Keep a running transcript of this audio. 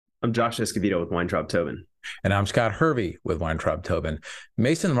I'm Josh Escovedo with Weintraub Tobin. And I'm Scott Hervey with Weintraub Tobin.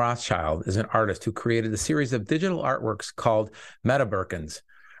 Mason Rothschild is an artist who created a series of digital artworks called MetaBirkins.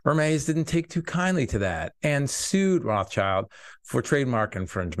 Hermes didn't take too kindly to that and sued Rothschild for trademark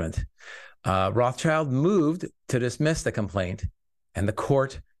infringement. Rothschild moved to dismiss the complaint, and the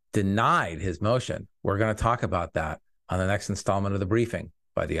court denied his motion. We're going to talk about that on the next installment of The Briefing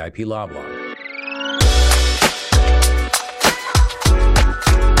by the IP Law Blog.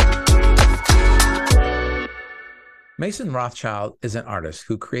 Mason Rothschild is an artist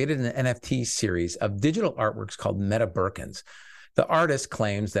who created an NFT series of digital artworks called MetaBirkins. The artist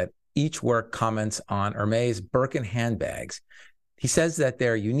claims that each work comments on Hermes Birkin handbags. He says that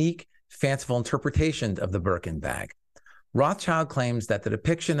they're unique, fanciful interpretations of the Birkin bag. Rothschild claims that the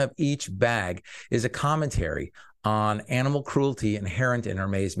depiction of each bag is a commentary on animal cruelty inherent in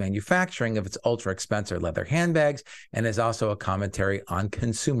Hermes' manufacturing of its ultra-expensive leather handbags, and is also a commentary on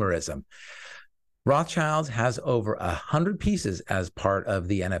consumerism. Rothschild has over 100 pieces as part of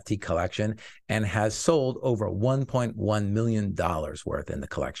the NFT collection and has sold over $1.1 million worth in the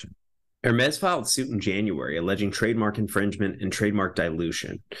collection. Hermes filed suit in January alleging trademark infringement and trademark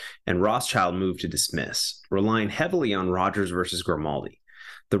dilution, and Rothschild moved to dismiss, relying heavily on Rogers versus Grimaldi.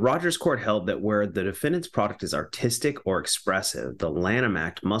 The Rogers court held that where the defendant's product is artistic or expressive, the Lanham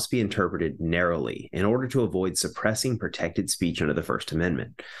Act must be interpreted narrowly in order to avoid suppressing protected speech under the First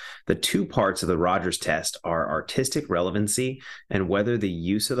Amendment. The two parts of the Rogers test are artistic relevancy and whether the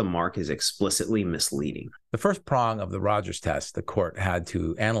use of the mark is explicitly misleading. The first prong of the Rogers test the court had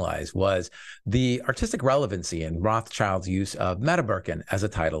to analyze was the artistic relevancy in Rothschild's use of MetaBirkin as a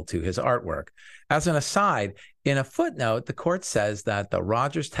title to his artwork. As an aside, in a footnote, the court says that the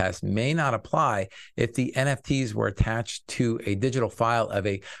Rogers test may not apply if the NFTs were attached to a digital file of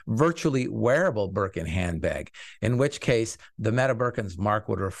a virtually wearable Birkin handbag, in which case the MetaBirkins mark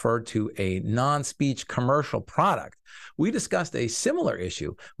would refer to a non-speech commercial product. We discussed a similar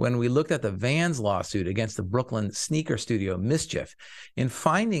issue when we looked at the Vans lawsuit against the Brooklyn sneaker studio Mischief. In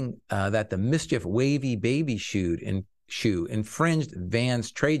finding that the Mischief wavy baby shoe infringed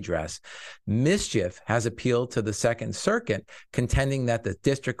Vans trade dress, Mischief has appealed to the Second Circuit, contending that the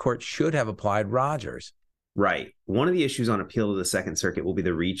district court should have applied Rogers. Right. One of the issues on appeal to the Second Circuit will be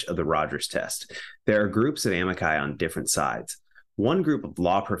the reach of the Rogers test. There are groups of amici on different sides. One group of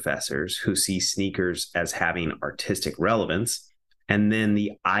law professors who see sneakers as having artistic relevance, and then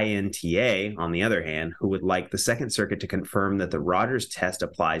the INTA, on the other hand, who would like the Second Circuit to confirm that the Rogers test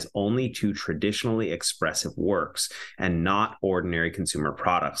applies only to traditionally expressive works and not ordinary consumer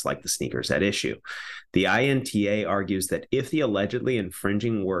products like the sneakers at issue. The INTA argues that if the allegedly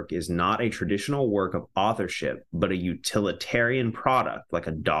infringing work is not a traditional work of authorship, but a utilitarian product like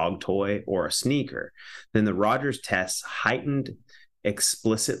a dog toy or a sneaker, then the Rogers test's heightened,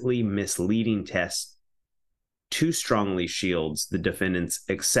 explicitly misleading test too strongly shields the defendants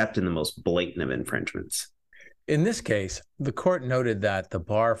except in the most blatant of infringements. In this case, the court noted that the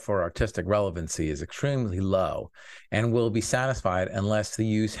bar for artistic relevancy is extremely low and will be satisfied unless the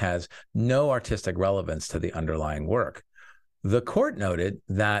use has no artistic relevance to the underlying work. The court noted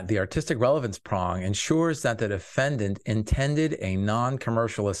that the artistic relevance prong ensures that the defendant intended a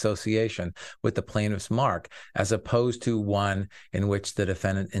non-commercial association with the plaintiff's mark, as opposed to one in which the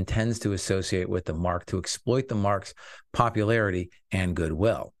defendant intends to associate with the mark to exploit the mark's popularity and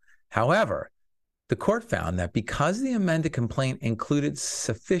goodwill. However, the court found that because the amended complaint included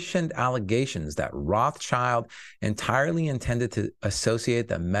sufficient allegations that Rothschild entirely intended to associate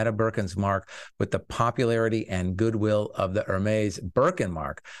the MetaBirkins mark with the popularity and goodwill of the Hermes Birkin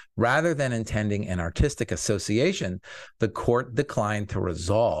mark, rather than intending an artistic association, the court declined to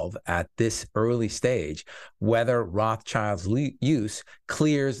resolve at this early stage whether Rothschild's use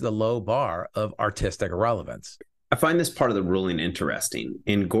clears the low bar of artistic relevance. I find this part of the ruling interesting.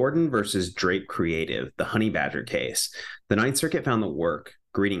 In Gordon versus Drape Creative, the Honey Badger case, the Ninth Circuit found the work,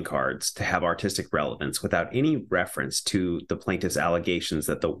 greeting cards, to have artistic relevance without any reference to the plaintiff's allegations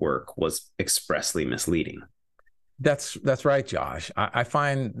that the work was expressly misleading. That's right, Josh. I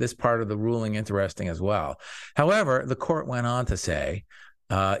find this part of the ruling interesting as well. However, the court went on to say,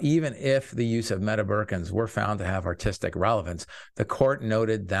 even if the use of MetaBirkins were found to have artistic relevance, the court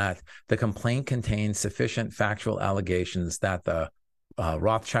noted that the complaint contains sufficient factual allegations that the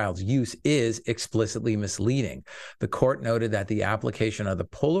Rothschild's use is explicitly misleading. The court noted that the application of the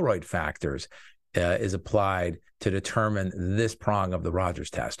Polaroid factors is applied to determine this prong of the Rogers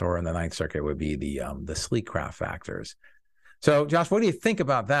test, or in the Ninth Circuit would be the Sleekcraft factors. So, Josh, what do you think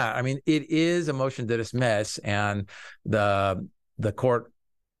about that? I mean, it is a motion to dismiss, and the court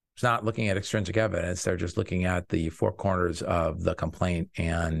It's not looking at extrinsic evidence. They're just looking at the four corners of the complaint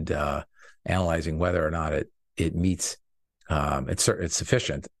and analyzing whether or not it meets, it's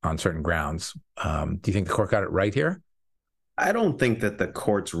sufficient on certain grounds. Do you think the court got it right here? I don't think that the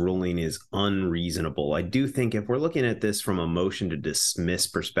court's ruling is unreasonable. I do think if we're looking at this from a motion to dismiss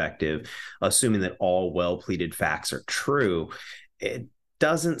perspective, assuming that all well-pleaded facts are true, it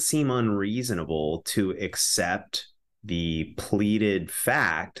doesn't seem unreasonable to accept the pleaded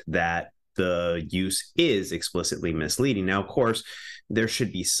fact that the use is explicitly misleading. Now, of course, there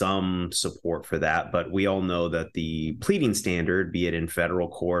should be some support for that, but we all know that the pleading standard, be it in federal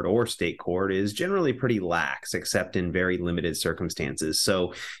court or state court, is generally pretty lax, except in very limited circumstances.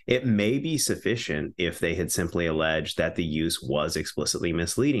 So it may be sufficient if they had simply alleged that the use was explicitly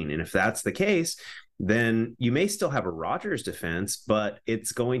misleading. And if that's the case, then you may still have a Rogers defense, but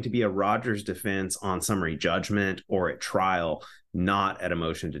it's going to be a Rogers defense on summary judgment or at trial, not at a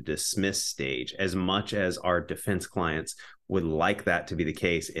motion to dismiss stage. As much as our defense clients would like that to be the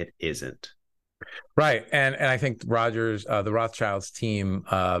case, it isn't. Right. And I think Rogers, the Rothschilds team,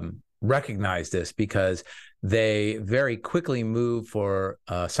 recognized this because they very quickly moved for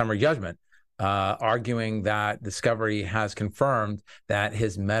summary judgment, arguing that discovery has confirmed that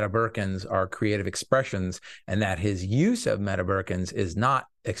his MetaBirkins are creative expressions and that his use of MetaBirkins is not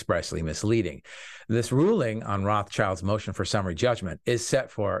expressly misleading. This ruling on Rothschild's motion for summary judgment is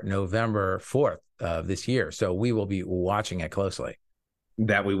set for November 4th of this year. So we will be watching it closely.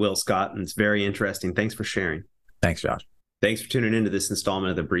 That we will, Scott. And it's very interesting. Thanks for sharing. Thanks, Josh. Thanks for tuning into this installment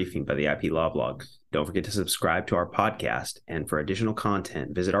of the briefing by the IP Law Blog. Don't forget to subscribe to our podcast. And for additional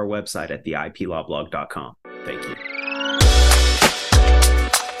content, visit our website at theiplawblog.com. Thank you.